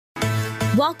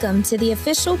Welcome to the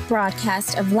official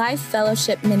broadcast of Life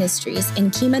Fellowship Ministries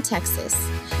in Kemah, Texas.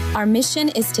 Our mission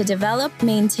is to develop,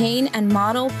 maintain, and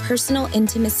model personal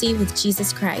intimacy with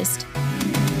Jesus Christ.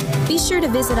 Be sure to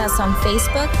visit us on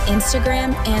Facebook,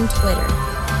 Instagram, and Twitter.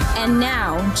 And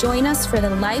now, join us for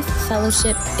the Life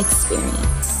Fellowship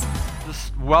experience.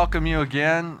 Just welcome you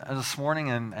again this morning,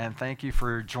 and thank you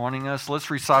for joining us.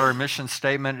 Let's recite our mission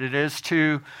statement. It is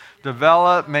to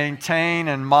develop, maintain,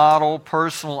 and model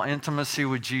personal intimacy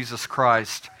with Jesus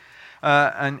Christ.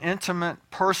 An intimate,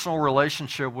 personal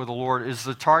relationship with the Lord is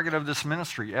the target of this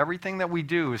ministry. Everything that we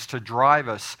do is to drive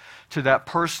us to that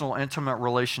personal, intimate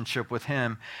relationship with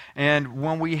Him. And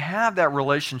when we have that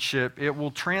relationship, it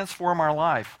will transform our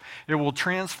life. It will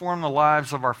transform the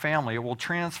lives of our family. It will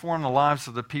transform the lives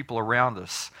of the people around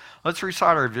us. Let's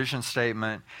recite our vision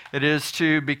statement. It is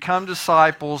to become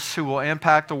disciples who will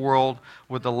impact the world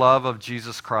with the love of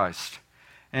Jesus Christ.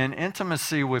 And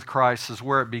intimacy with Christ is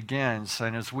where it begins.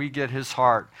 And as we get His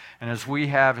heart, and as we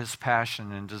have His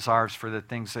passion and desires for the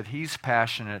things that He's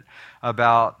passionate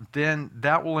about, then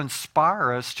that will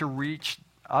inspire us to reach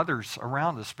others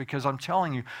around us. Because I'm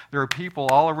telling you, there are people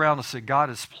all around us that God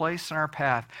has placed in our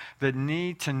path that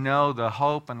need to know the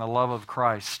hope and the love of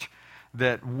Christ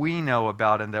that we know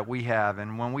about and that we have.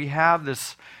 And when we have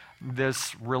this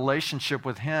relationship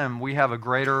with Him, we have a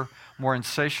greater, more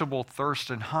insatiable thirst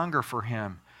and hunger for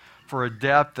Him, for a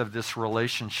depth of this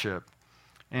relationship.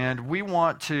 And we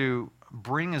want to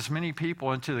bring as many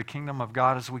people into the kingdom of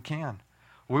God as we can.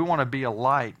 We want to be a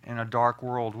light in a dark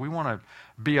world. We want to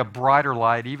be a brighter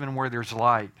light even where there's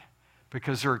light,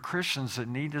 because there are Christians that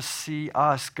need to see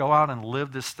us go out and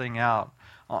live this thing out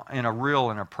in a real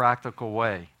and a practical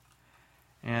way.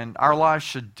 And our lives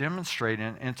should demonstrate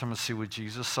an intimacy with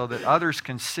Jesus so that others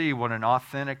can see what an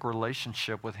authentic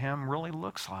relationship with Him really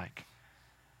looks like.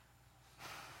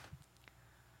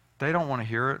 They don't want to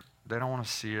hear it. They don't want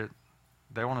to see it.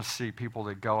 They want to see people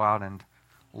that go out and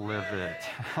live it.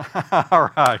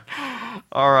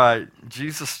 All right.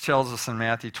 Jesus tells us in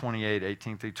Matthew 28,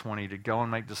 18 through 20, to go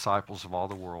and make disciples of all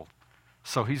the world.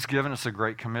 So He's given us a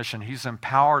great commission. He's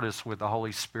empowered us with the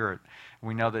Holy Spirit.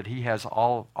 We know that He has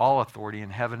all authority in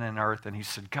heaven and earth. And He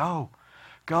said, go,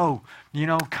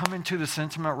 come into this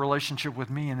intimate relationship with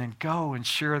me, and then go and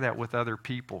share that with other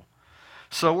people.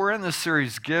 So we're in this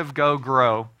series, Give, Go,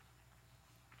 Grow.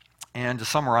 And to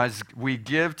summarize, we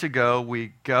give to go,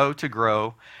 we go to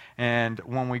grow. And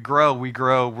when we grow,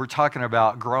 we're talking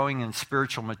about growing in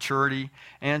spiritual maturity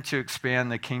and to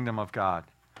expand the kingdom of God.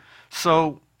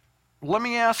 So let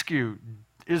me ask you,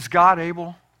 is God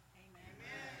able?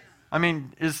 I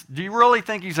mean, do you really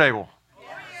think He's able?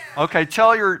 Okay,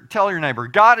 tell your neighbor,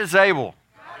 God is able.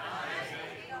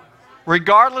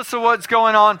 Regardless of what's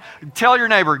going on, tell your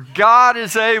neighbor, God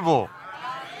is able.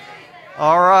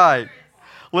 All right.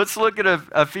 Let's look at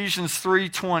Ephesians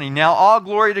 3:20. Now all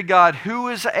glory to God, who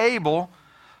is able,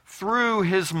 through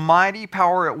His mighty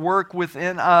power at work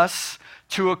within us,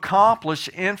 to accomplish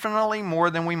infinitely more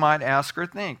than we might ask or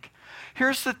think.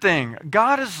 Here's the thing.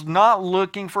 God is not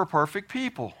looking for perfect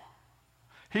people.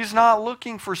 He's not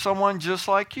looking for someone just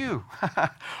like you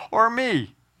or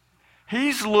me.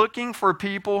 He's looking for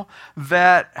people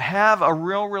that have a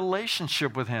real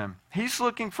relationship with Him. He's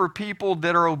looking for people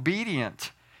that are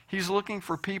obedient. He's looking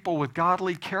for people with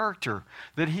godly character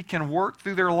that He can work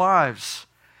through their lives.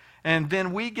 And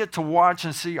then we get to watch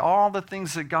and see all the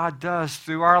things that God does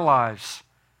through our lives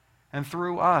and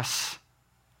through us.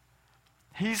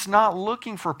 He's not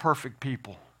looking for perfect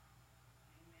people.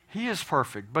 He is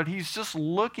perfect, but He's just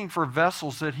looking for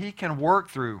vessels that He can work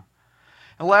through.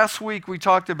 And last week we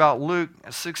talked about Luke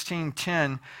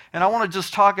 16:10, and I want to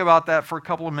just talk about that for a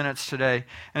couple of minutes today.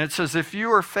 And it says, if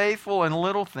you are faithful in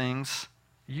little things,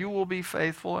 you will be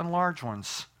faithful in large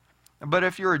ones. But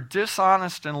if you're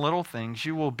dishonest in little things,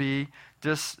 you won't be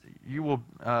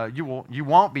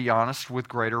honest with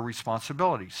greater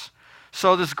responsibilities.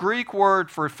 So this Greek word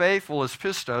for faithful is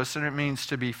pistos, and it means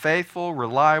to be faithful,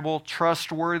 reliable,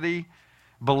 trustworthy,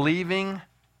 believing.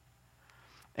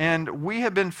 And we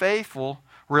have been faithful,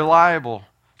 reliable,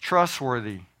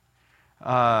 trustworthy,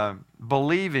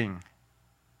 believing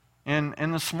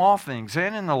in the small things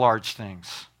and in the large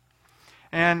things.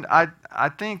 And I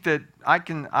think that I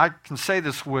can say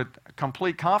this with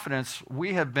complete confidence.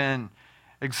 We have been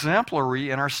exemplary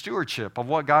in our stewardship of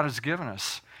what God has given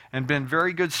us and been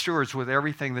very good stewards with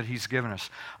everything that He's given us.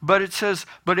 But it says,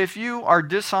 but if you are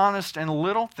dishonest in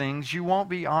little things, you won't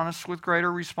be honest with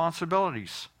greater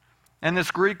responsibilities. And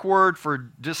this Greek word for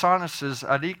dishonest is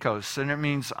adikos, and it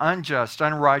means unjust,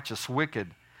 unrighteous,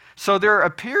 wicked. So there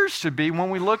appears to be, when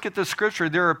we look at the scripture,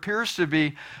 there appears to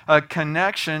be a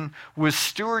connection with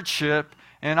stewardship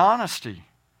and honesty.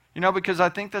 Because I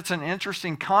think that's an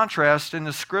interesting contrast in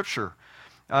the scripture.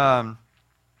 So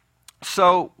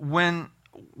when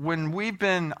we've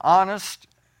been honest,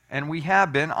 and we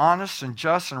have been honest and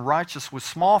just and righteous with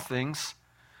small things,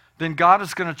 then God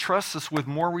is going to trust us with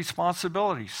more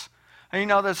responsibilities. And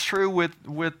that's true with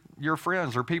your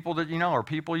friends or people that you know or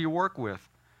people you work with.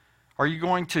 Are you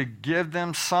going to give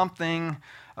them something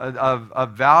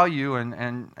of value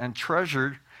and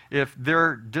treasured if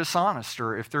they're dishonest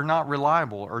or if they're not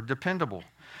reliable or dependable?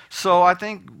 So I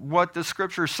think what the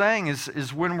scripture is saying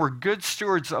is when we're good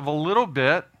stewards of a little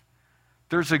bit,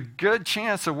 there's a good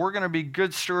chance that we're going to be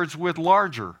good stewards with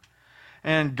larger.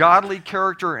 And godly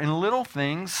character in little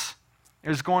things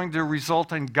is going to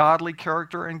result in godly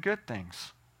character in good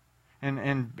things,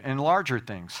 in larger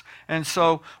things. And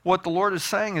so what the Lord is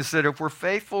saying is that if we're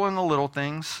faithful in the little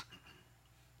things,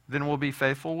 then we'll be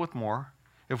faithful with more.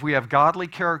 If we have godly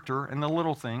character in the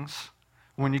little things,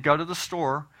 when you go to the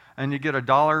store and you get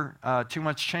 $1 too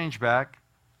much change back,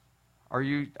 are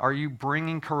you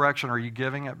bringing correction? Are you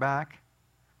giving it back?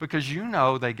 Because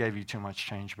they gave you too much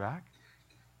change back.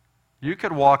 You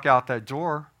could walk out that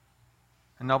door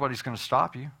and nobody's going to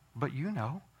stop you, but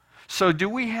So do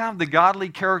we have the godly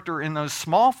character in those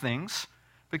small things?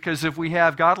 Because if we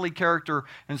have godly character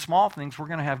in small things, we're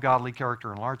going to have godly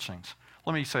character in large things.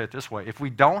 Let me say it this way. If we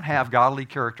don't have godly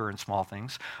character in small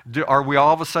things, are we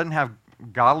all of a sudden have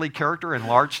godly character in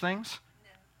large things? No.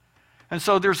 And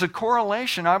so there's a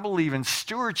correlation, I believe, in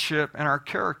stewardship and our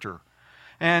character.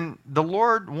 And the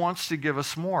Lord wants to give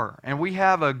us more. And we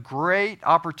have a great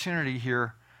opportunity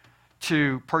here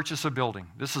to purchase a building.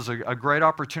 This is a great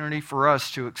opportunity for us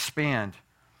to expand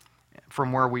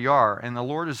from where we are. And the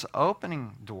Lord is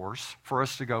opening doors for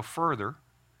us to go further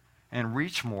and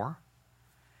reach more.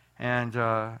 And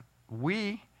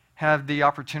we have the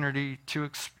opportunity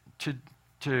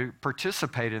to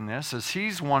participate in this as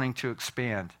He's wanting to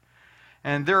expand.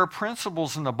 And there are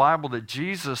principles in the Bible that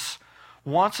Jesus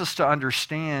wants us to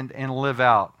understand and live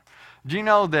out. Do you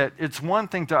know that it's one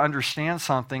thing to understand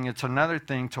something, it's another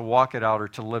thing to walk it out or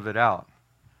to live it out?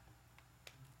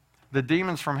 The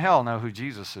demons from hell know who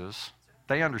Jesus is.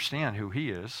 They understand who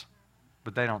He is,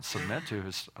 but they don't submit to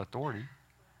His authority.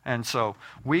 And so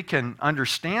we can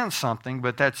understand something,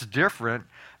 but that's different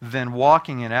than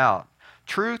walking it out.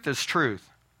 Truth is truth.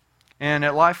 And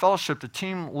at Life Fellowship, the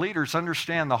team leaders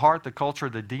understand the heart, the culture,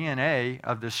 the DNA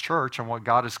of this church and what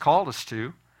God has called us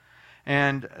to.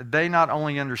 And they not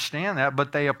only understand that,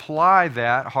 but they apply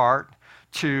that heart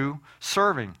to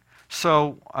serving.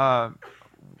 So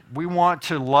we want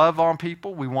to love on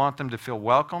people. We want them to feel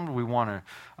welcomed. We want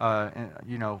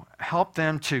to, help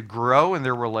them to grow in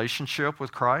their relationship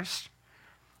with Christ.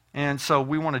 And so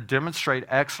we want to demonstrate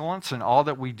excellence in all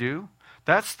that we do.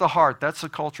 That's the heart. That's the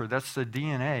culture. That's the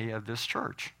DNA of this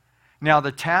church. Now,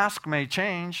 the task may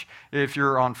change if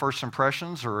you're on First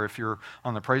Impressions or if you're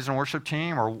on the praise and worship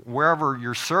team or wherever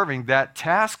you're serving, that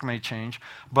task may change,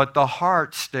 but the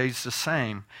heart stays the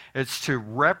same. It's to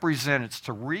represent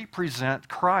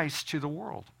Christ to the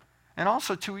world and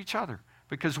also to each other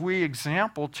because we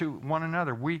example to one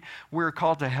another. We're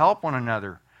called to help one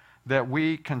another, that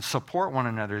we can support one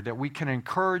another, that we can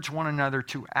encourage one another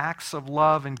to acts of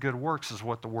love and good works is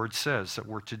what the Word says that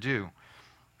we're to do.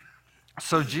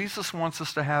 So Jesus wants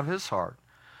us to have His heart.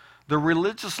 The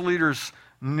religious leaders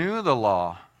knew the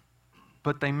law,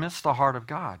 but they missed the heart of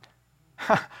God.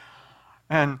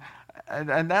 and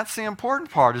that's the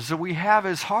important part, is that we have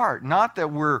His heart. Not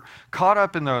that we're caught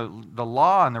up in the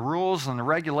law and the rules and the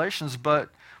regulations, but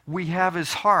we have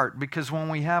His heart, because when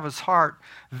we have His heart,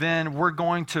 then we're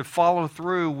going to follow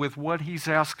through with what He's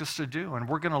asked us to do, and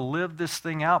we're going to live this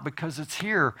thing out because it's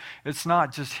here. It's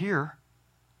not just here.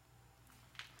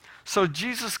 So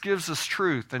Jesus gives us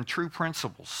truth and true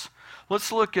principles.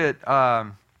 Let's look at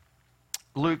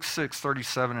Luke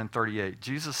 6:37 and 38.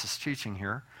 Jesus is teaching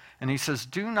here, and He says,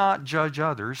 "Do not judge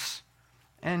others,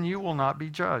 and you will not be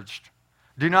judged.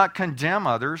 Do not condemn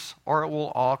others, or it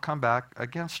will all come back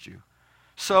against you."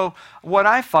 So what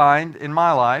I find in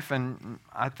my life, and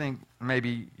I think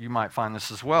maybe you might find this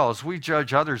as well, is we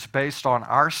judge others based on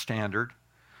our standard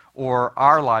or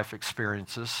our life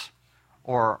experiences,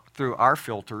 or through our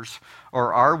filters,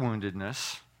 or our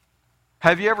woundedness.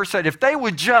 Have you ever said, if they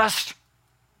would just...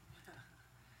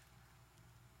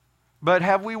 But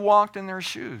have we walked in their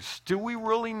shoes? Do we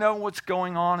really know what's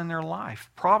going on in their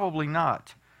life? Probably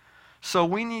not. So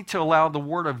we need to allow the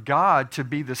Word of God to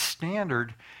be the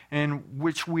standard in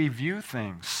which we view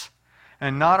things.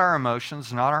 and not our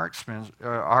emotions, not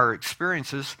our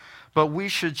experiences, but we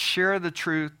should share the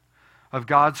truth of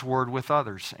God's word with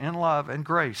others in love and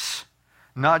grace,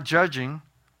 not judging,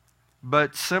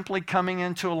 but simply coming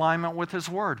into alignment with his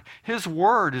word. His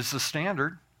word is the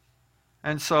standard.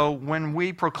 And so when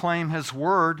we proclaim his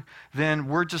word, then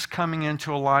we're just coming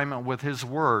into alignment with his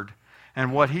word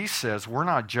and what he says. We're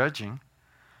not judging.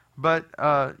 But,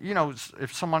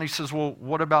 if somebody says, well,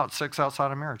 what about sex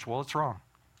outside of marriage? Well, it's wrong.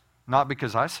 Not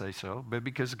because I say so, but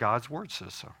because God's word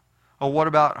says so. Oh, what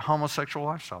about homosexual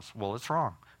lifestyles? Well, it's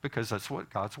wrong because that's what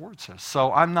God's word says.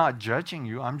 So I'm not judging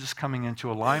you. I'm just coming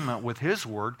into alignment with his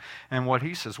word and what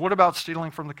he says. What about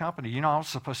stealing from the company? I was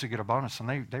supposed to get a bonus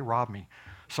and they robbed me.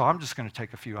 So I'm just going to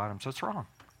take a few items. That's wrong.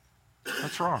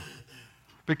 That's wrong.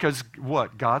 Because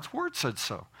what? God's word said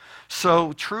so.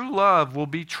 So true love will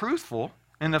be truthful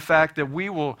in the fact that we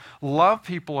will love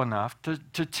people enough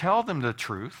to tell them the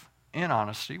truth in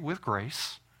honesty, with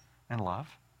grace and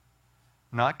love.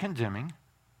 Not condemning,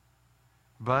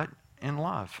 but in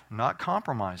love. Not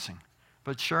compromising,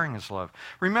 but sharing his love.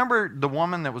 Remember the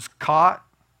woman that was caught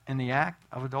in the act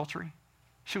of adultery?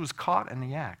 She was caught in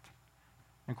the act.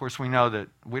 Of course, we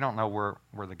don't know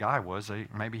where the guy was.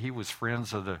 Maybe he was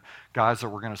friends of the guys that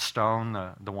were going to stone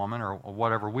the woman or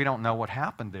whatever. We don't know what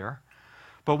happened there.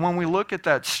 But when we look at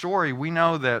that story, we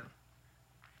know that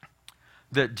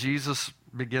Jesus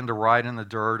began to write in the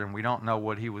dirt, and we don't know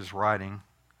what he was writing.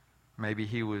 Maybe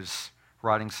he was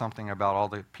writing something about all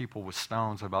the people with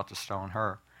stones about to stone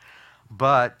her.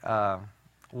 But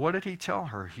what did he tell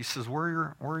her? He says,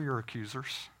 where are your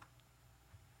accusers?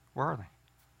 Where are they?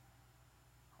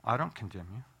 I don't condemn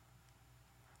you.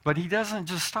 But he doesn't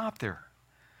just stop there.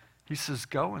 He says,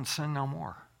 go and sin no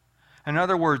more. In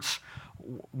other words,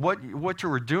 what you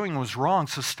were doing was wrong,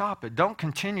 so stop it. Don't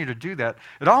continue to do that.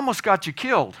 It almost got you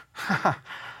killed.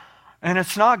 And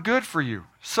it's not good for you.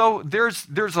 So there's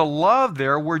a love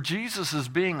there where Jesus is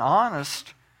being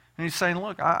honest, and he's saying,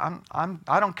 look, I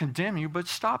don't condemn you, but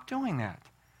stop doing that.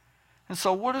 And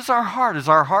so what is our heart? Is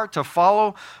our heart to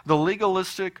follow the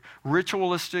legalistic,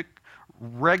 ritualistic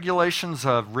regulations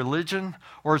of religion,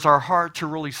 or is our heart to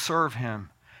really serve him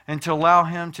and to allow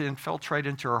him to infiltrate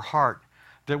into our heart,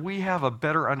 that we have a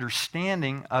better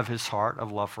understanding of his heart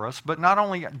of love for us? But not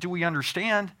only do we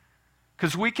understand,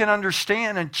 because we can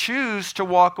understand and choose to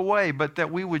walk away, but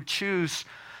that we would choose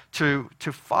to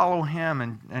follow him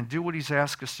and do what he's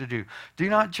asked us to do. Do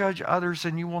not judge others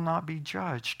and you will not be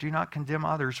judged. Do not condemn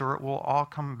others or it will all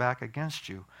come back against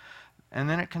you. And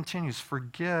then it continues,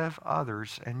 forgive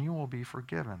others and you will be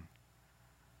forgiven.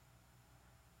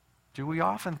 Do we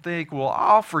often think, well,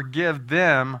 I'll forgive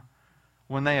them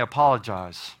when they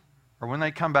apologize or when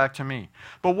they come back to me?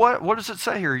 But what does it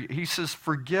say here? He says,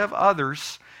 forgive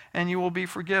others and you will be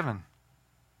forgiven.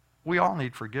 We all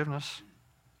need forgiveness.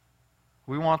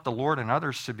 We want the Lord and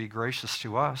others to be gracious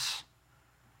to us.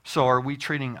 So are we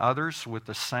treating others with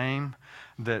the same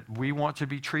that we want to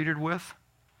be treated with?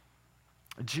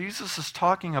 Jesus is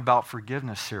talking about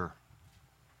forgiveness here.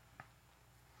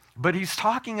 But he's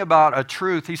talking about a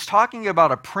truth. He's talking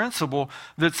about a principle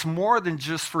that's more than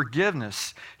just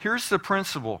forgiveness. Here's the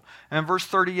principle. In verse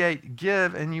 38,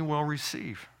 give and you will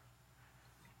receive.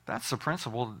 That's the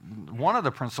principle. One of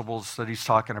the principles that he's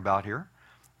talking about here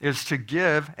is to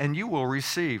give and you will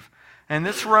receive. And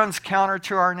this runs counter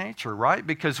to our nature, right?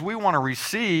 Because we want to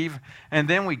receive and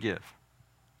then we give.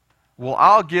 Well,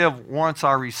 I'll give once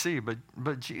I receive,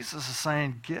 but Jesus is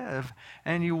saying give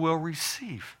and you will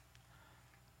receive.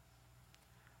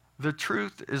 The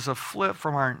truth is a flip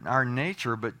from our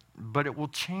nature, but it will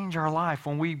change our life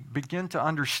when we begin to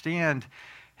understand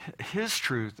his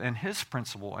truth and his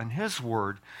principle and his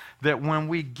word, that when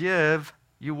we give,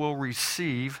 you will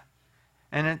receive.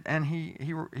 And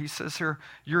he says here,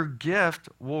 your gift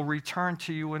will return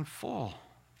to you in full.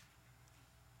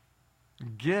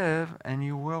 Give and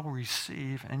you will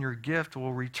receive, and your gift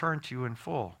will return to you in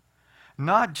full.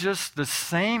 Not just the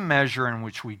same measure in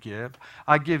which we give.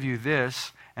 I give you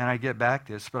this, and I get back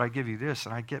this, but I give you this,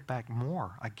 and I get back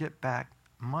more. I get back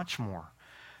much more.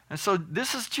 And so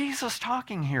this is Jesus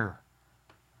talking here.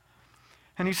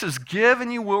 And he says, give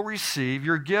and you will receive.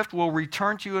 Your gift will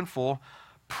return to you in full.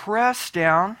 Pressed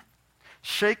down,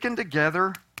 shaken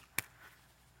together,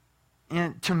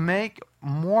 and to make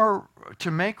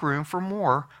room for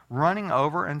more, running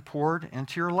over and poured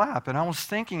into your lap. And I was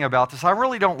thinking about this. I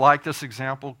really don't like this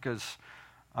example because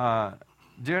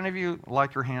do any of you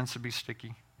like your hands to be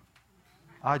sticky?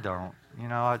 I don't.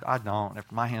 I don't.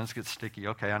 If my hands get sticky,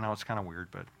 okay, I know it's kind of weird,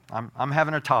 but I'm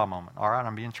having a ta moment, all right?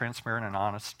 I'm being transparent and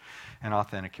honest and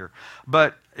authentic here.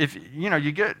 But if,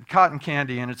 you get cotton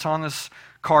candy and it's on this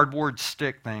cardboard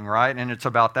stick thing, right? And it's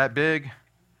about that big.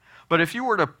 But if you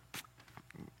were to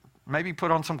maybe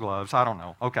put on some gloves, I don't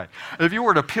know. Okay. If you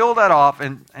were to peel that off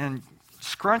and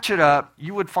scrunch it up,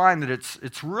 you would find that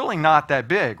it's really not that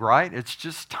big, right? It's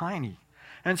just tiny.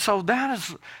 And so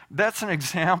that's an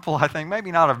example, I think,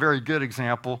 maybe not a very good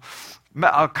example.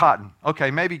 Cotton.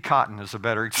 Okay, maybe cotton is a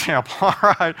better example, all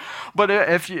right? But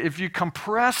if you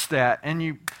compress that and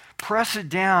you press it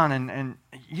down and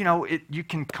you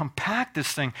can compact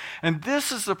this thing. And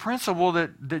this is the principle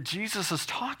that Jesus is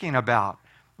talking about.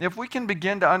 If we can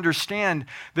begin to understand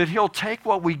that he'll take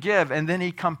what we give and then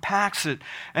he compacts it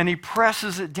and he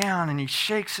presses it down and he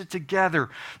shakes it together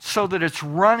so that it's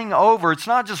running over. It's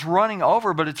not just running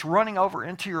over, but it's running over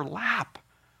into your lap.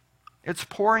 It's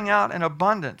pouring out in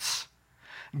abundance.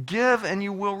 Give and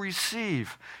you will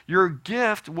receive. Your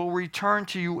gift will return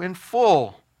to you in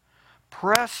full.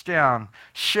 Pressed down,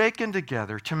 shaken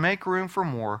together to make room for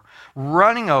more,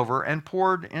 running over and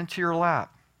poured into your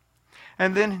lap.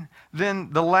 And then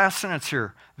the last sentence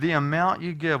here, the amount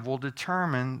you give will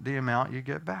determine the amount you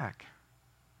get back.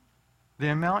 The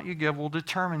amount you give will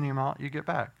determine the amount you get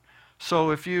back. So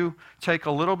if you take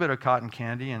a little bit of cotton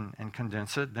candy and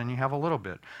condense it, then you have a little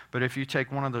bit. But if you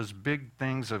take one of those big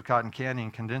things of cotton candy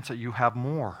and condense it, you have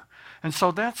more. And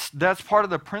so that's part of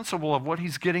the principle of what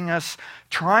he's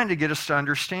trying to get us to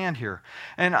understand here.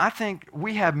 And I think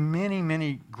we have many,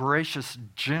 many gracious,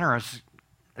 generous,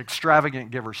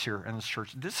 extravagant givers here in this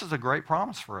church. This is a great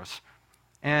promise for us.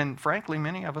 And frankly,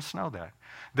 many of us know that.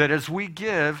 That as we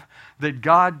give, that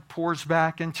God pours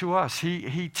back into us.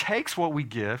 He takes what we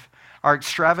give, our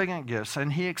extravagant gifts,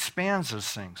 and he expands those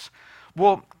things.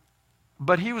 Well,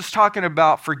 but he was talking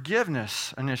about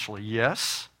forgiveness initially,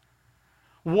 yes?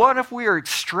 What if we are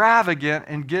extravagant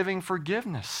in giving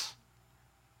forgiveness?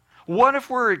 What if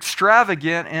we're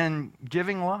extravagant in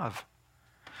giving love?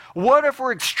 What if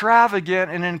we're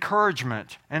extravagant in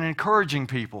encouragement and encouraging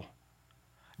people?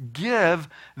 Give,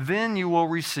 then you will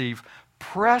receive,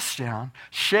 pressed down,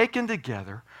 shaken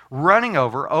together, running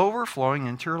over, overflowing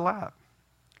into your lap.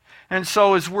 And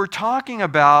so as we're talking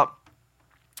about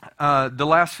the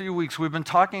last few weeks, we've been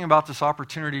talking about this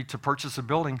opportunity to purchase a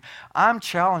building. I'm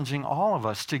challenging all of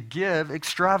us to give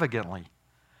extravagantly.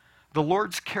 The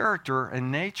Lord's character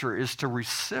and nature is to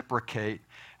reciprocate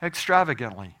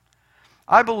extravagantly.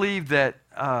 I believe that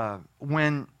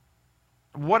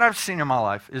what I've seen in my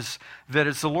life is that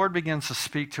as the Lord begins to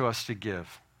speak to us to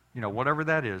give, whatever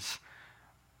that is,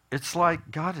 it's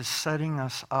like God is setting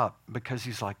us up because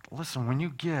he's like, listen, when you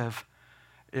give,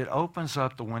 it opens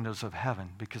up the windows of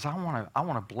heaven because I want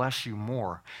to bless you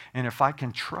more. And if I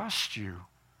can trust you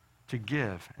to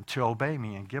give and to obey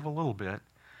me and give a little bit,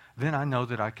 then I know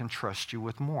that I can trust you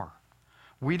with more.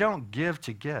 We don't give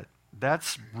to get.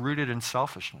 That's rooted in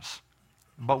selfishness.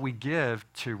 But we give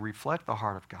to reflect the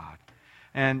heart of God.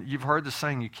 And you've heard the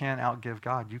saying, you can't outgive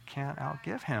God. You can't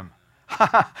outgive him.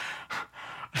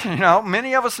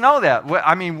 Many of us know that.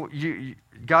 I mean,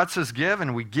 God says give,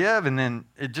 and we give, and then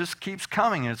it just keeps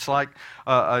coming. It's like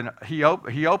he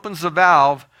opens the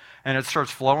valve, and it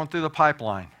starts flowing through the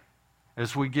pipeline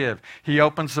as we give. He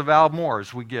opens the valve more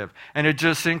as we give, and it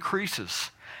just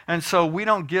increases. And so we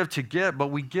don't give to get, but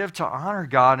we give to honor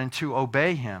God and to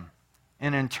obey him.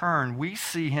 And in turn, we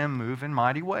see him move in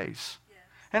mighty ways. Yes.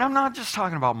 And I'm not just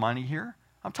talking about money here.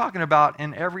 I'm talking about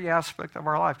in every aspect of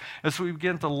our life. As we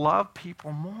begin to love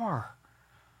people more,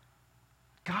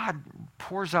 God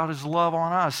pours out his love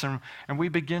on us, and we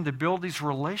begin to build these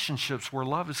relationships where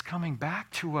love is coming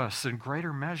back to us in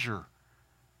greater measure.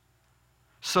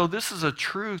 So this is a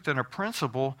truth and a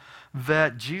principle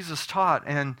that Jesus taught.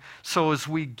 And so as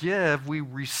we give, we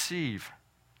receive.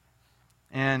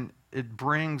 And it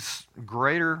brings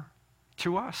greater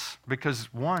to us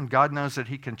because, one, God knows that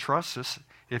he can trust us.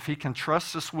 If he can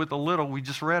trust us with a little, we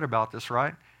just read about this,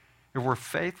 right? If we're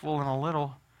faithful in a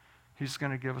little, he's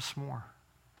going to give us more.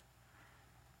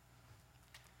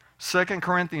 2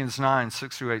 Corinthians 9,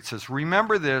 6-8 says,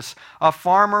 remember this, a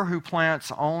farmer who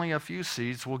plants only a few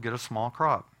seeds will get a small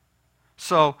crop.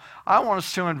 So I want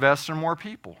us to invest in more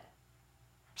people.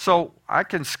 So I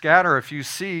can scatter a few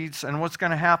seeds, and what's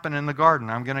going to happen in the garden?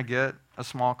 I'm going to get a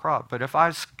small crop. But if I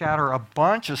scatter a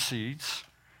bunch of seeds,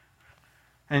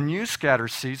 and you scatter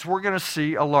seeds, we're going to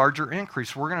see a larger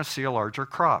increase. We're going to see a larger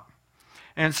crop.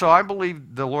 And so I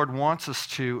believe the Lord wants us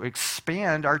to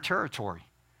expand our territory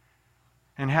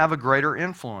and have a greater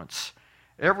influence.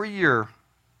 Every year,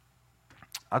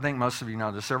 I think most of you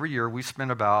know this, every year we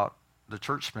spend about the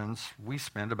church spends, we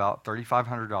spend about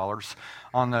 $3,500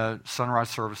 on the sunrise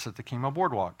service at the Kemah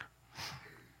Boardwalk,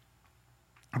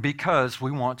 because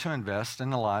we want to invest in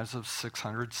the lives of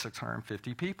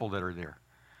 650 people that are there.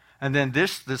 And then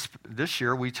this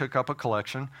year, we took up a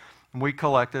collection. We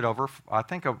collected over, I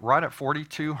think, right at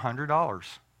 $4,200.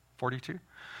 42.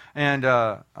 And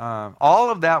all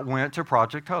of that went to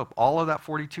Project Hope. All of that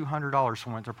 $4,200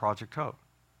 went to Project Hope.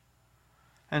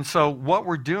 And so what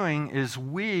we're doing is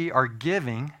we are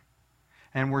giving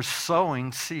and we're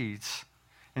sowing seeds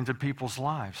into people's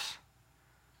lives.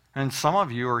 And some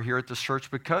of you are here at this church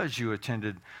because you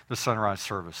attended the sunrise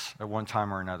service at one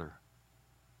time or another.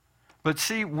 But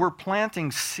see, we're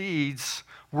planting seeds,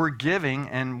 we're giving,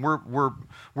 and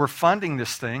we're funding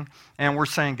this thing, and we're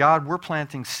saying, God, we're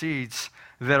planting seeds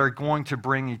that are going to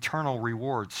bring eternal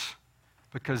rewards,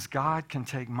 because God can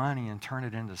take money and turn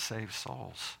it into saved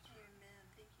souls.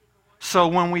 So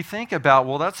when we think about,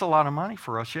 well, that's a lot of money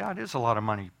for us. Yeah, it is a lot of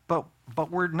money. But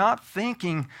we're not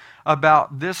thinking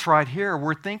about this right here.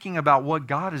 We're thinking about what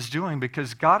God is doing,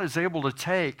 because God is able to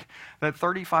take that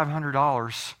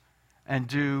 $3,500 and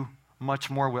do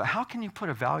much more with it. How can you put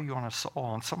a value on a soul,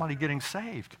 on somebody getting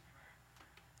saved?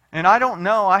 And I don't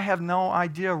know, I have no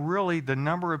idea really the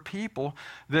number of people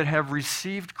that have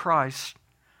received Christ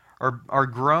or are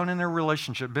grown in their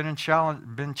relationship, been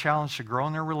challenged to grow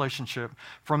in their relationship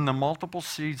from the multiple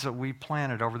seeds that we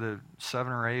planted over the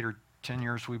 7 or 8 or 10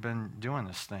 years we've been doing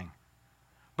this thing.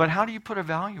 But how do you put a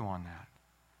value on that?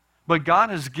 But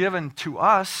God has given to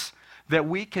us that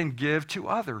we can give to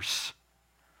others.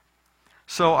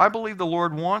 So I believe the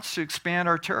Lord wants to expand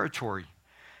our territory.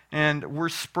 And we're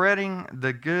spreading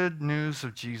the good news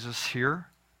of Jesus here,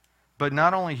 but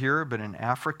not only here, but in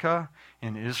Africa,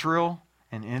 in Israel,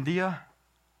 in India.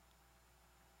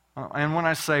 And when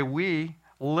I say we,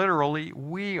 literally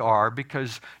we are,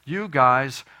 because you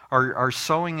guys are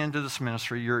sowing into this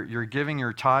ministry. You're giving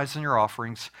your tithes and your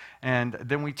offerings, and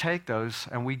then we take those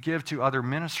and we give to other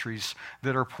ministries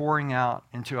that are pouring out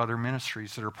into other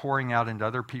ministries, that are pouring out into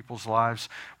other people's lives.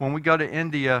 When we go to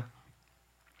India,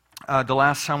 the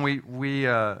last time we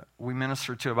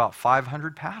ministered to about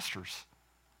 500 pastors.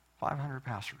 500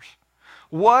 pastors.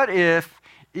 What if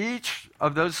each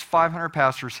of those 500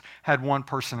 pastors had one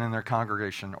person in their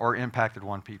congregation or impacted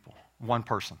one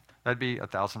person? That'd be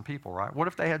 1,000 people, right? What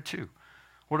if they had 2?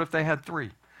 What if they had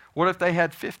 3? What if they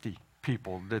had 50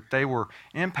 people that they were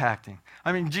impacting?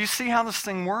 I mean, do you see how this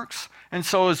thing works? And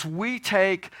so as we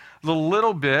take the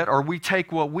little bit, or we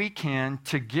take what we can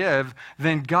to give,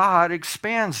 then God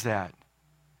expands that.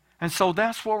 And so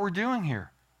that's what we're doing here.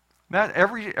 That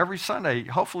every Sunday,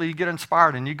 hopefully you get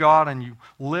inspired and you go out and you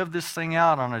live this thing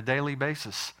out on a daily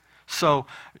basis. So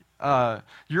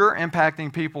you're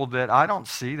impacting people that I don't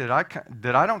see, that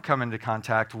I don't come into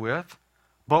contact with,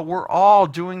 but we're all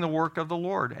doing the work of the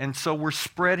Lord. And so we're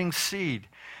spreading seed.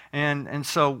 And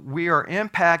so we are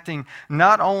impacting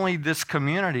not only this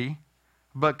community,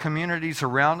 but communities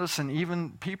around us and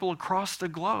even people across the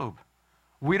globe.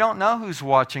 We don't know who's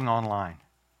watching online.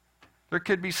 There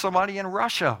could be somebody in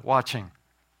Russia watching,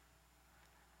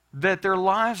 that their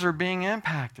lives are being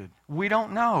impacted. We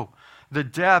don't know the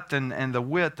depth and the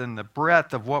width and the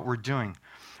breadth of what we're doing.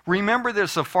 Remember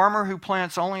this, a farmer who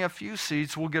plants only a few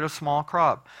seeds will get a small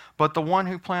crop, but the one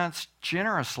who plants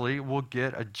generously will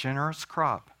get a generous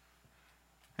crop.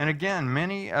 And again,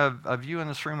 many of you in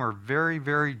this room are very,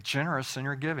 very generous in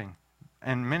your giving.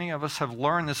 And many of us have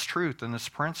learned this truth and this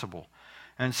principle.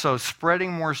 And so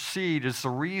spreading more seed is the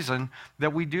reason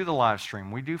that we do the live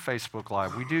stream. We do Facebook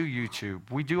Live. We do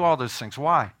YouTube. We do all those things.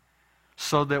 Why?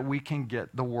 So that we can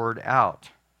get the word out.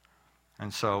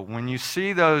 And so when you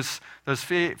see those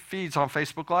feeds on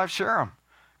Facebook Live, share them.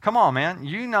 Come on, man.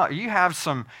 You have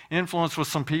some influence with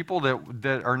some people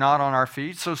that are not on our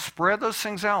feed, so spread those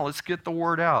things out. Let's get the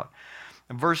word out.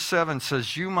 And verse 7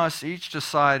 says, you must each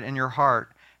decide in your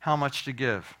heart how much to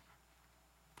give.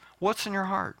 What's in your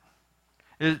heart?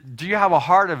 Do you have a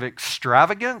heart of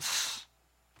extravagance,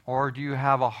 or do you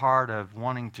have a heart of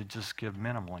wanting to just give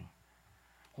minimally?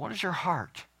 What is your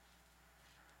heart?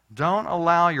 Don't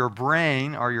allow your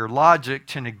brain or your logic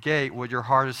to negate what your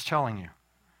heart is telling you.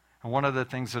 And one of the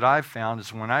things that I've found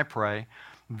is when I pray,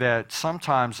 that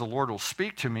sometimes the Lord will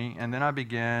speak to me, and then I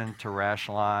begin to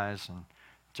rationalize and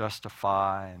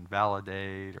justify and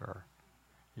validate, or,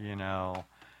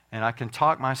 and I can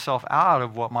talk myself out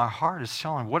of what my heart is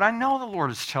telling me, what I know the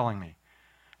Lord is telling me.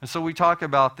 And so we talk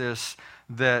about this,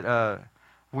 that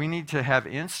we need to have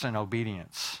instant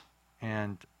obedience,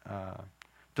 and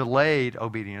delayed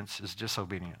obedience is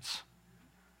disobedience.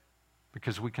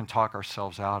 Because we can talk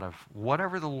ourselves out of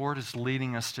whatever the Lord is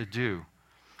leading us to do.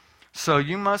 So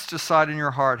you must decide in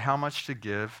your heart how much to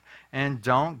give, and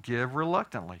don't give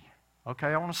reluctantly. Okay,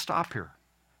 I want to stop here.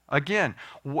 Again,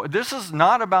 this is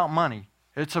not about money.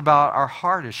 It's about our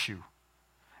heart issue.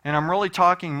 And I'm really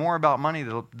talking more about money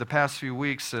the past few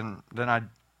weeks than I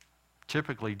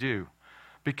typically do.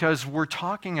 Because we're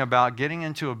talking about getting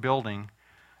into a building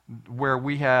where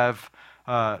we have,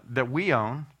 that we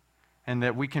own, and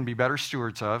that we can be better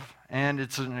stewards of. And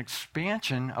it's an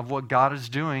expansion of what God is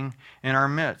doing in our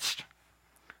midst.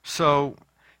 So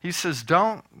he says,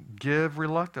 don't give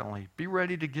reluctantly. Be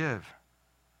ready to give.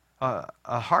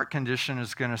 A heart condition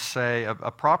is going to say,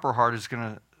 a proper heart is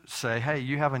going to say, hey,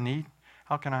 you have a need?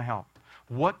 How can I help?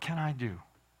 What can I do?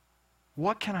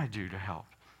 What can I do to help?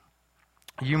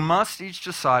 You must each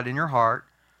decide in your heart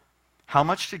how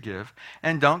much to give,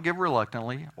 and don't give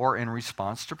reluctantly or in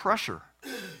response to pressure.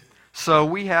 So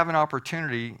we have an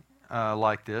opportunity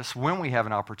like this. When we have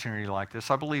an opportunity like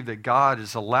this, I believe that God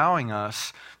is allowing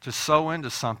us to sow into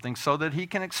something so that he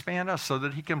can expand us, so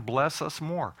that he can bless us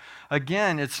more.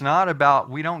 Again, it's not about,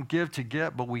 we don't give to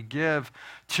get, but we give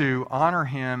to honor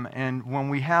him. And when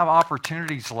we have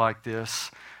opportunities like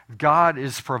this, God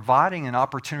is providing an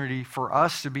opportunity for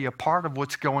us to be a part of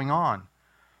what's going on.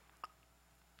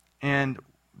 And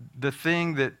the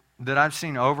thing that I've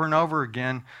seen over and over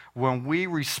again, when we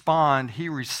respond, he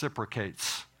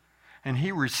reciprocates. And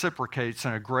he reciprocates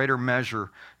in a greater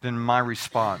measure than my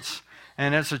response.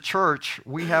 And as a church,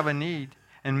 we have a need,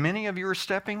 and many of you are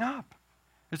stepping up.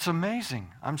 It's amazing.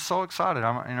 I'm so excited.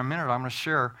 In a minute, I'm going to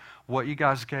share what you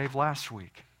guys gave last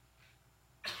week.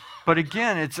 But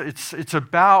again, it's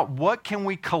about what can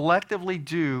we collectively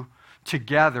do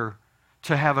together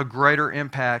to have a greater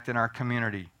impact in our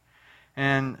community.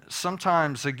 And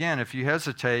sometimes, again, if you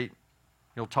hesitate,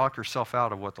 you'll talk yourself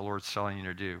out of what the Lord's telling you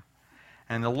to do.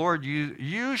 And the Lord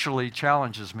usually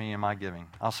challenges me in my giving.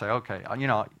 I'll say, okay,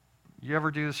 you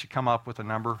ever do this? You come up with a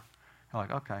number. You're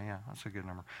like, okay, yeah, that's a good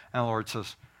number. And the Lord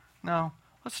says, no,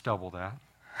 let's double that.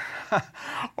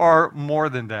 Or more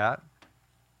than that.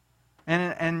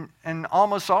 And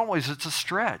almost always it's a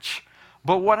stretch.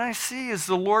 But what I see is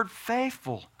the Lord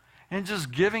faithful and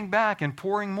just giving back and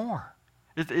pouring more.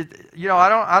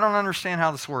 I don't understand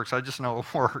how this works. I just know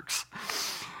it works.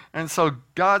 And so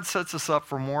God sets us up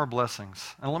for more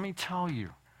blessings. And let me tell you,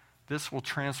 this will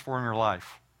transform your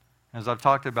life. As I've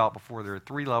talked about before, there are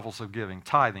 3 levels of giving.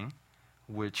 Tithing,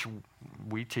 which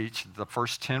we teach the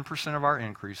first 10% of our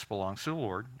increase belongs to the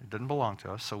Lord. It doesn't belong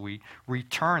to us, so we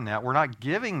return that. We're not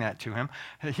giving that to him.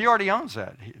 He already owns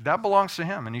that. That belongs to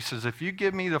him. And he says, if you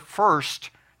give me the first,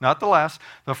 not the last,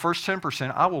 the first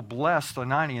 10%, I will bless the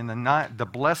 90, and the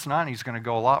blessed 90 is going to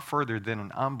go a lot further than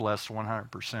an unblessed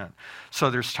 100%. So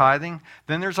there's tithing,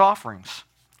 then there's offerings.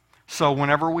 So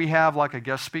whenever we have like a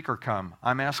guest speaker come,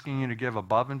 I'm asking you to give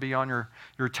above and beyond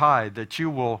your tithe, that you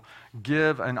will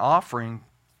give an offering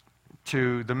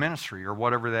to the ministry or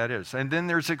whatever that is. And then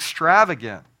there's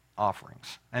extravagant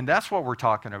offerings. And that's what we're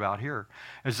talking about here,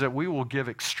 is that we will give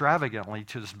extravagantly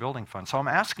to this building fund. So I'm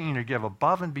asking you to give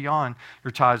above and beyond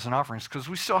your tithes and offerings, because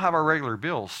we still have our regular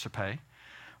bills to pay.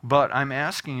 But I'm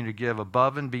asking you to give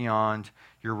above and beyond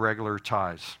your regular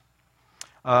tithes.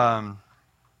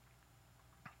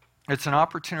 It's an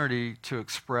opportunity to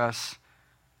express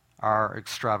our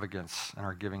extravagance and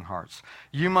our giving hearts.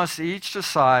 You must each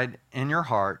decide in your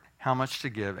heart how much to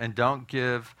give, and don't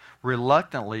give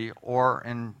reluctantly or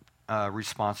in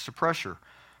response to pressure,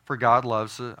 for God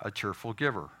loves a cheerful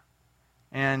giver.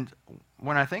 And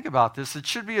when I think about this, it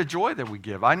should be a joy that we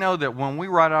give. I know that when we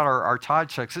write out our tithe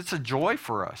checks, it's a joy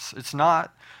for us. It's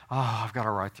not, oh, I've got to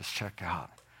write this check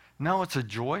out. No, it's a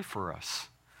joy for us.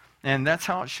 And that's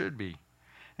how it should be.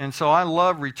 And so I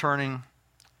love returning,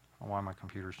 why my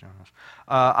computer's doing this?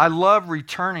 I love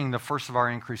returning the first of our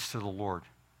increase to the Lord.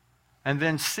 And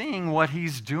then seeing what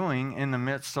he's doing in the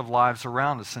midst of lives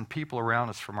around us and people around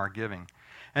us from our giving.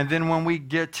 And then when we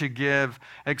get to give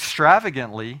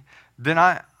extravagantly, then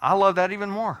I love that even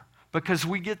more, because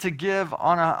we get to give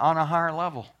on a higher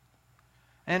level.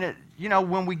 And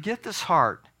when we get this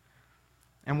heart,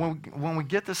 and when we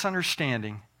get this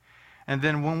understanding, and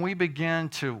then when we begin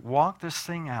to walk this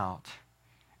thing out,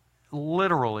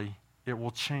 literally, it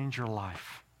will change your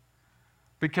life.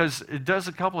 Because it does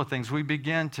a couple of things. We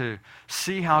begin to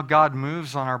see how God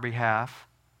moves on our behalf.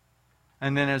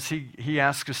 And then as he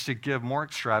asks us to give more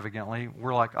extravagantly,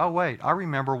 we're like, oh, wait, I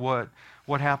remember what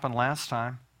happened last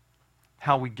time,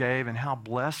 how we gave and how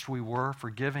blessed we were for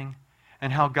giving,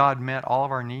 and how God met all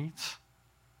of our needs.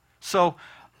 So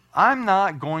I'm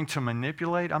not going to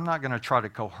manipulate. I'm not going to try to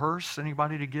coerce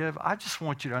anybody to give. I just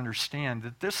want you to understand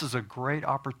that this is a great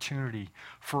opportunity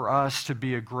for us to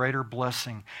be a greater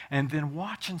blessing. And then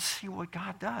watch and see what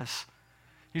God does.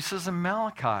 He says in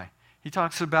Malachi, he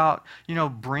talks about,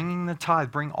 bringing the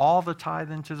tithe, bring all the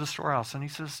tithe into the storehouse. And he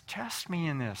says, test me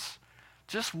in this.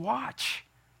 Just watch.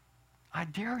 I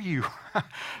dare you.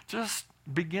 Just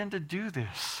begin to do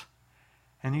this.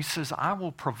 And he says, I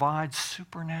will provide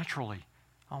supernaturally.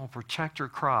 I will protect your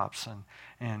crops,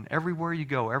 and everywhere you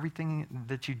go, everything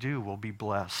that you do will be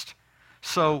blessed.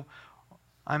 So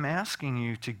I'm asking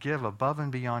you to give above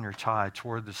and beyond your tithe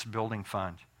toward this building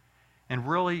fund. And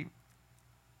really,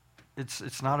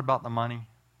 it's not about the money.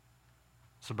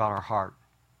 It's about our heart.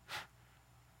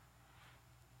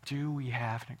 Do we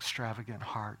have an extravagant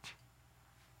heart?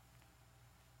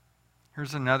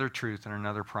 Here's another truth and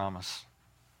another promise.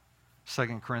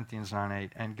 2 Corinthians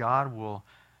 9:8, and God will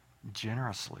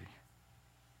generously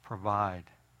provide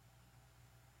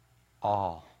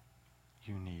all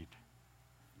you need.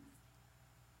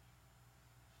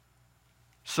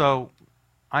 So,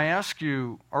 I asked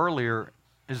you earlier,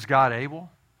 is God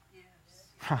able?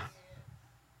 Yes.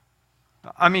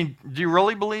 I mean, do you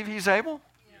really believe He's able?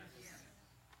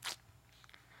 Yes.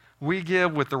 We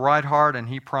give with the right heart, and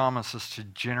He promises to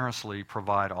generously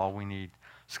provide all we need.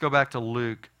 Let's go back to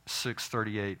Luke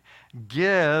 6:38.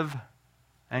 Give,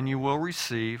 and you will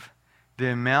receive. The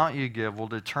amount you give will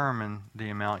determine the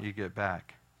amount you get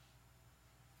back.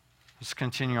 Let's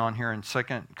continue on here in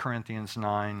 2 Corinthians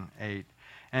 9:8.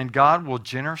 And God will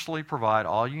generously provide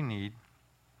all you need.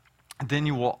 Then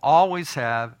you will always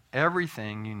have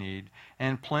everything you need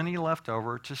and plenty left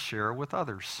over to share with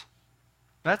others.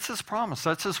 That's His promise.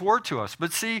 That's His word to us.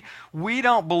 But see, we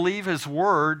don't believe His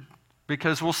word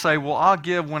because we'll say, well, I'll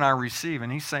give when I receive.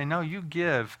 And He's saying, no, you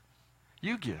give.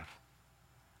 You give.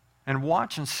 And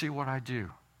watch and see what I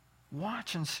do.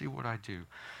 Watch and see what I do.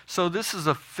 So this is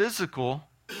a physical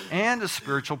and a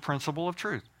spiritual principle of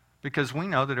truth. Because we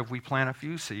know that if we plant a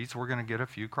few seeds, we're going to get a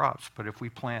few crops. But if we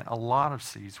plant a lot of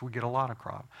seeds, we get a lot of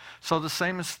crop. So the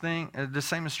same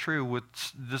is true with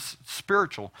this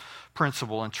spiritual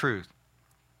principle and truth.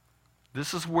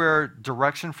 This is where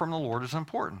direction from the Lord is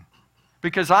important.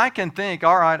 Because I can think,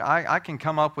 all right, I can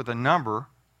come up with a number.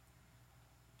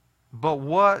 But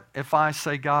what if I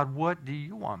say, God, what do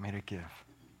you want me to give?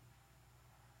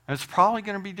 It's probably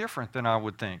going to be different than I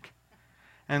would think.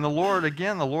 And the Lord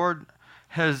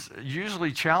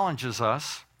usually challenges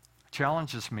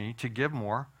me to give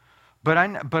more. But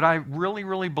I really,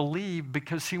 really believe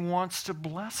because He wants to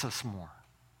bless us more.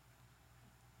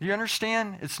 You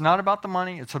understand? It's not about the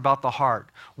money, it's about the heart.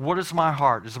 What is my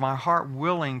heart? Is my heart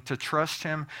willing to trust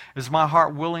Him? Is my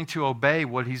heart willing to obey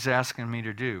what He's asking me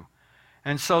to do?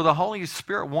 And so the Holy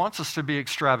Spirit wants us to be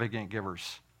extravagant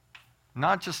givers.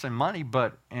 Not just in money,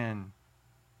 but in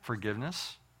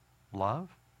forgiveness, love,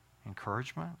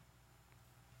 encouragement.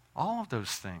 All of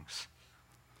those things.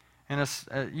 And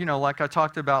like I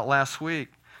talked about last week,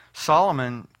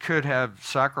 Solomon could have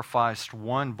sacrificed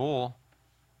one bull,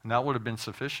 and that would have been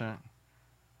sufficient.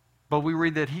 But we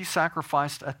read that he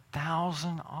sacrificed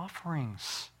 1,000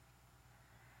 offerings.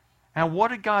 And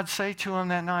what did God say to him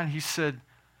that night? He said,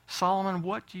 Solomon,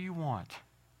 what do you want?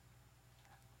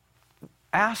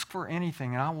 Ask for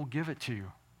anything, and I will give it to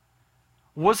you.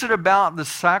 Was it about the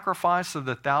sacrifice of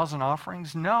the 1,000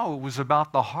 offerings? No, it was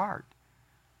about the heart.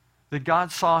 That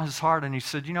God saw his heart and He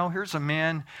said, here's a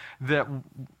man that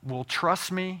will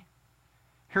trust me.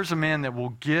 Here's a man that will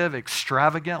give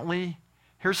extravagantly.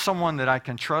 Here's someone that I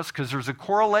can trust, because there's a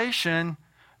correlation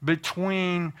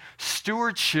between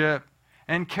stewardship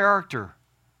and character.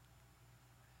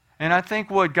 And I think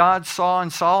what God saw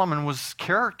in Solomon was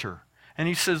character. And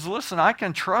He says, listen, I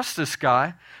can trust this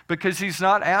guy because he's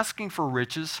not asking for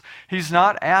riches. He's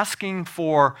not asking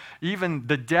for even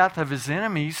the death of his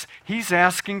enemies. He's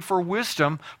asking for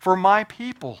wisdom for my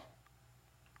people.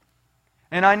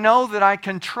 And I know that I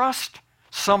can trust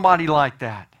somebody like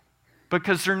that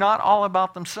because they're not all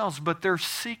about themselves, but they're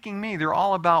seeking me. They're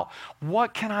all about,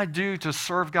 what can I do to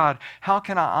serve God? How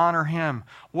can I honor Him?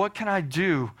 What can I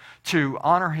do to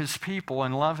honor His people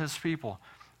and love His people?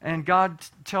 And God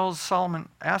tells Solomon,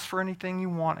 ask for anything you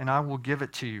want and I will give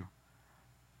it to you.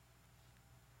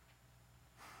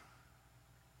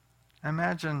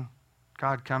 Imagine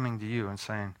God coming to you and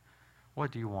saying,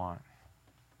 what do you want?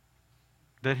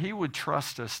 That He would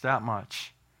trust us that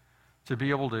much to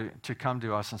be able to come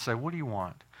to us and say, what do you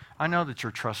want? I know that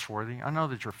you're trustworthy. I know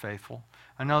that you're faithful.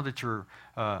 I know that you're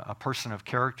a person of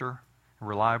character,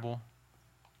 reliable,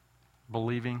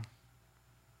 believing.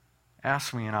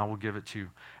 Ask me and I will give it to you.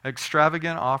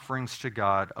 Extravagant offerings to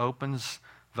God opens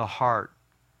the heart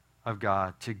of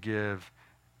God to give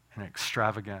an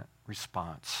extravagant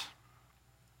response.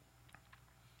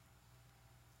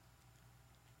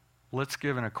 Let's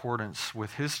give in accordance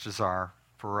with his desire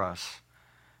for us.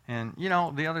 And, you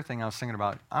know, the other thing I was thinking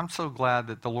about, I'm so glad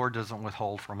that the Lord doesn't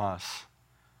withhold from us.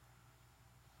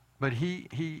 But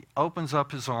he opens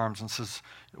up his arms and says,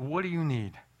 what do you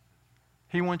need?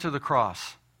 He went to the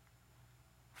cross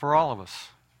for all of us.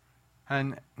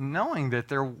 And knowing that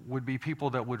there would be people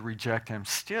that would reject him,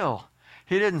 still,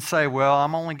 he didn't say, well,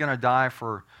 I'm only going to die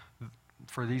for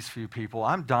these few people.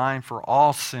 I'm dying for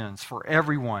all sins, for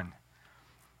everyone.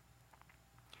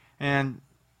 And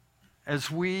as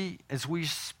we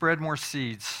spread more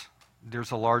seeds,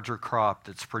 there's a larger crop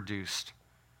that's produced.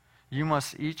 You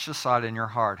must each decide in your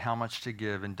heart how much to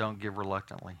give, and don't give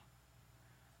reluctantly.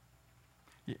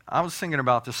 I was thinking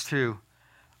about this too.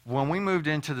 When we moved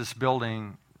into this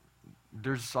building,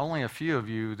 there's only a few of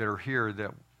you that are here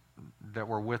that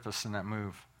were with us in that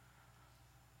move.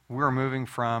 We were moving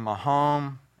from a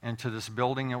home into this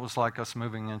building. It was like us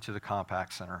moving into the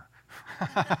Compaq Center.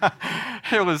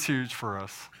 It was huge for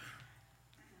us.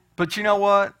 But you know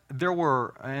what? There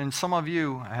were, and some of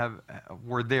you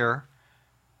were there,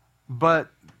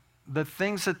 but the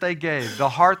things that they gave, the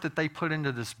heart that they put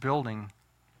into this building,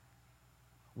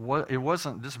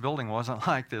 this building wasn't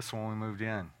like this when we moved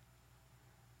in.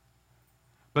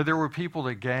 But there were people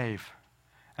that gave,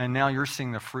 and now you're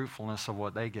seeing the fruitfulness of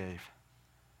what they gave.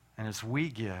 And as we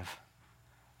give,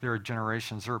 there are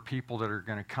generations, there are people that are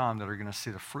going to come that are going to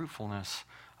see the fruitfulness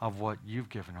of what you've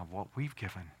given, of what we've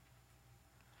given.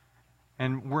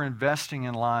 And we're investing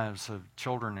in lives of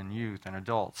children and youth and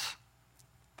adults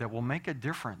that will make a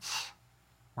difference.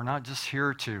 We're not just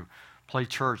here to play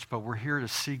church, but we're here to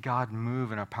see God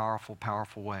move in a powerful,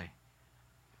 powerful way.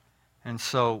 And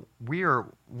so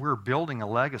we're building a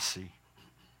legacy.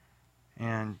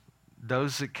 And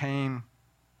those that came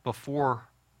before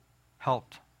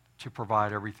helped to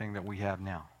provide everything that we have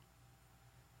now.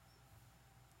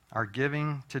 Our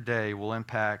giving today will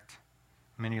impact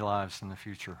many lives in the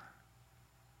future.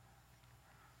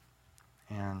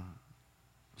 And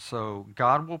so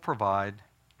God will provide,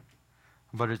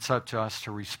 but it's up to us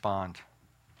to respond.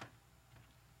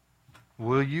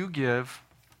 Will you give,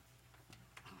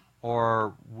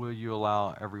 or will you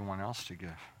allow everyone else to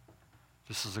give?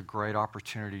 This is a great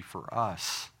opportunity for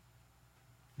us,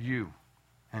 you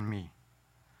and me,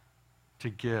 to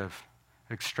give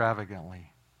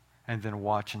extravagantly and then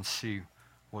watch and see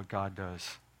what God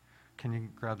does. Can you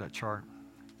grab that chart?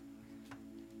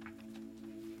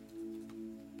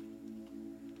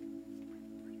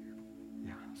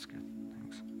 Yeah, that's good.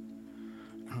 Thanks.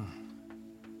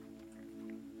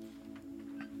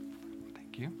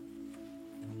 Thank you.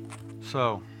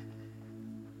 So,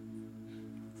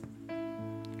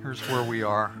 here's where we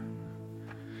are.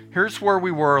 Here's where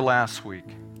we were last week.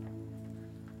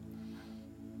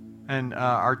 And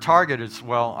our target's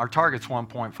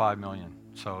 1.5 million.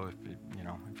 So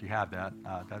if you have that,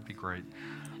 that'd be great.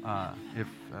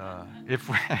 If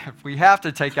we have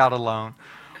to take out a loan,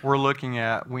 we're looking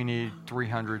at we need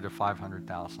 300 to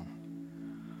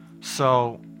 500,000.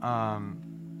 So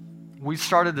we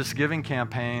started this giving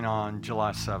campaign on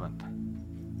July 7th,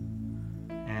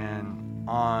 and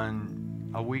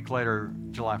on a week later,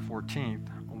 July 14th,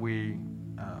 we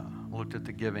looked at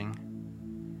the giving,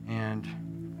 and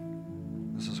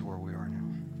this is where we are now.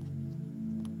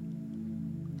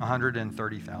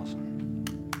 130,000.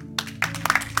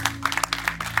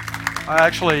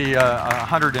 Actually,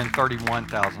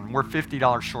 131,000. We're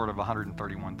 $50 short of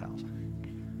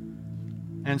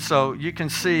 131,000. And so you can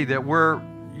see that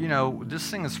this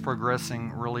thing is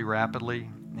progressing really rapidly,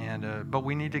 and but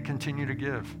we need to continue to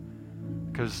give,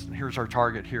 because here's our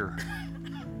target here.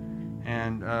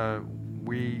 And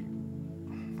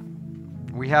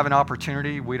we have an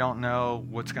opportunity. We don't know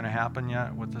what's going to happen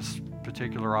yet with this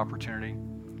particular opportunity.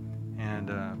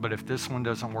 And but if this one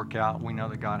doesn't work out, we know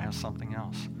that God has something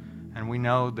else. And we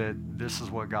know that this is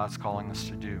what God's calling us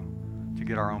to do, to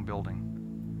get our own building.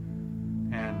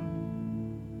 And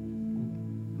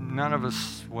none of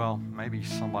us, well, maybe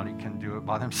somebody can do it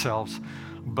by themselves,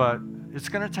 but it's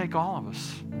going to take all of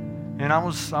us. And I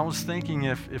was thinking,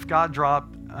 if God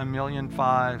dropped $1.5 million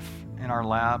in our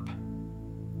lap,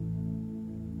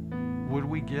 would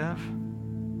we give?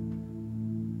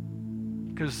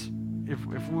 Because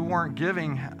if we weren't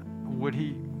giving, would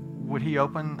he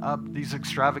open up these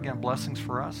extravagant blessings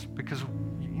for us? Because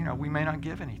we may not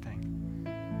give anything.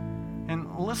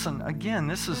 And listen, again,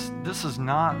 this is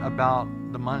not about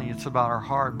the money, it's about our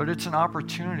heart, but it's an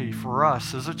opportunity for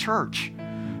us as a church.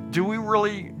 Do we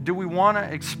want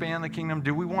to expand the kingdom?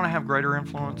 Do we want to have greater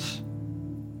influence?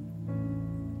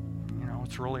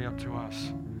 it's really up to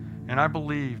us. And I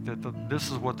believe that this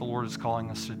is what the Lord is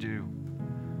calling us to do.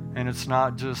 And it's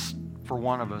not just for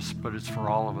one of us, but it's for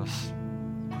all of us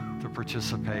to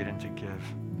participate and to give.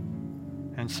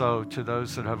 And so to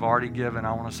those that have already given,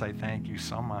 I want to say thank you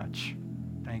so much.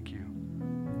 Thank you.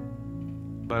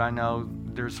 But I know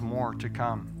there's more to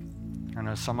come. I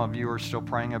know some of you are still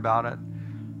praying about it.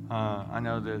 I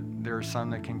know that there are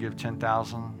some that can give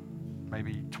 10,000,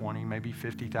 maybe 20, maybe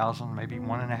 50,000, maybe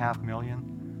 1.5 million.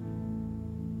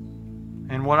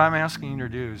 And what I'm asking you to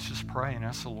do is just pray and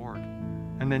ask the Lord.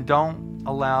 And then don't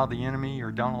allow the enemy or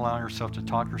don't allow yourself to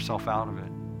talk yourself out of it.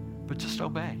 But just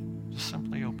obey. Just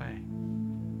simply obey.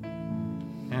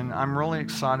 And I'm really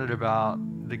excited about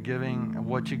the giving and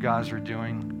what you guys are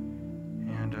doing.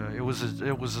 And it was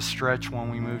a stretch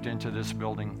when we moved into this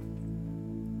building.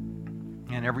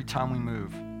 And every time we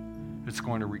move, it's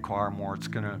going to require more. It's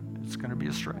going to be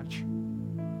a stretch.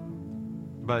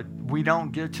 But we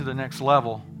don't get to the next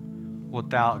level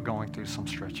without going through some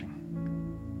stretching.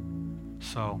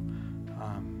 So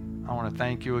I want to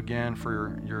thank you again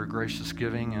for your gracious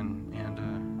giving,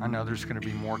 and I know there's going to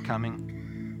be more coming.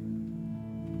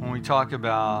 When we talk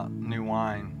about new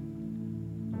wine,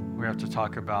 we have to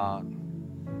talk about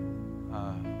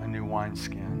a new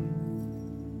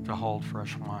wineskin to hold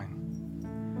fresh wine.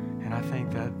 And I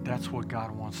think that's what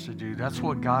God wants to do. That's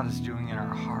what God is doing in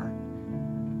our heart.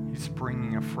 He's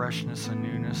bringing a freshness, a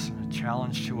newness, and a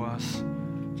challenge to us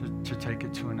to take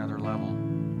it to another level.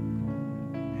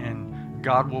 And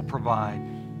God will provide,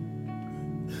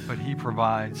 but He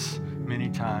provides many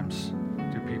times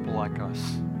to people like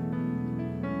us.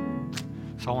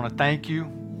 So I want to thank you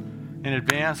in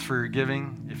advance for your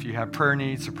giving. If you have prayer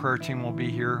needs, the prayer team will be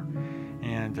here.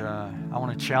 And I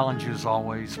want to challenge you as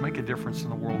always. Make a difference in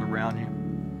the world around you.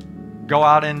 Go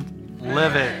out and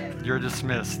live it. You're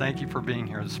dismissed. Thank you for being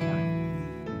here this morning.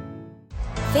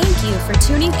 Thank you for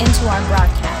tuning into our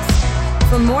broadcast.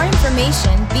 For more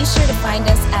information, be sure to find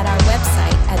us at our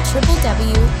website at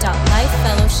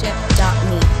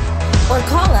www.lifefellowship.me or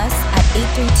call us at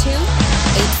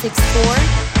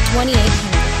 832-864-2800.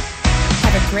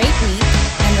 Have a great week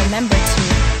and remember to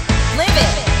live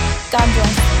it. God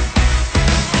bless you.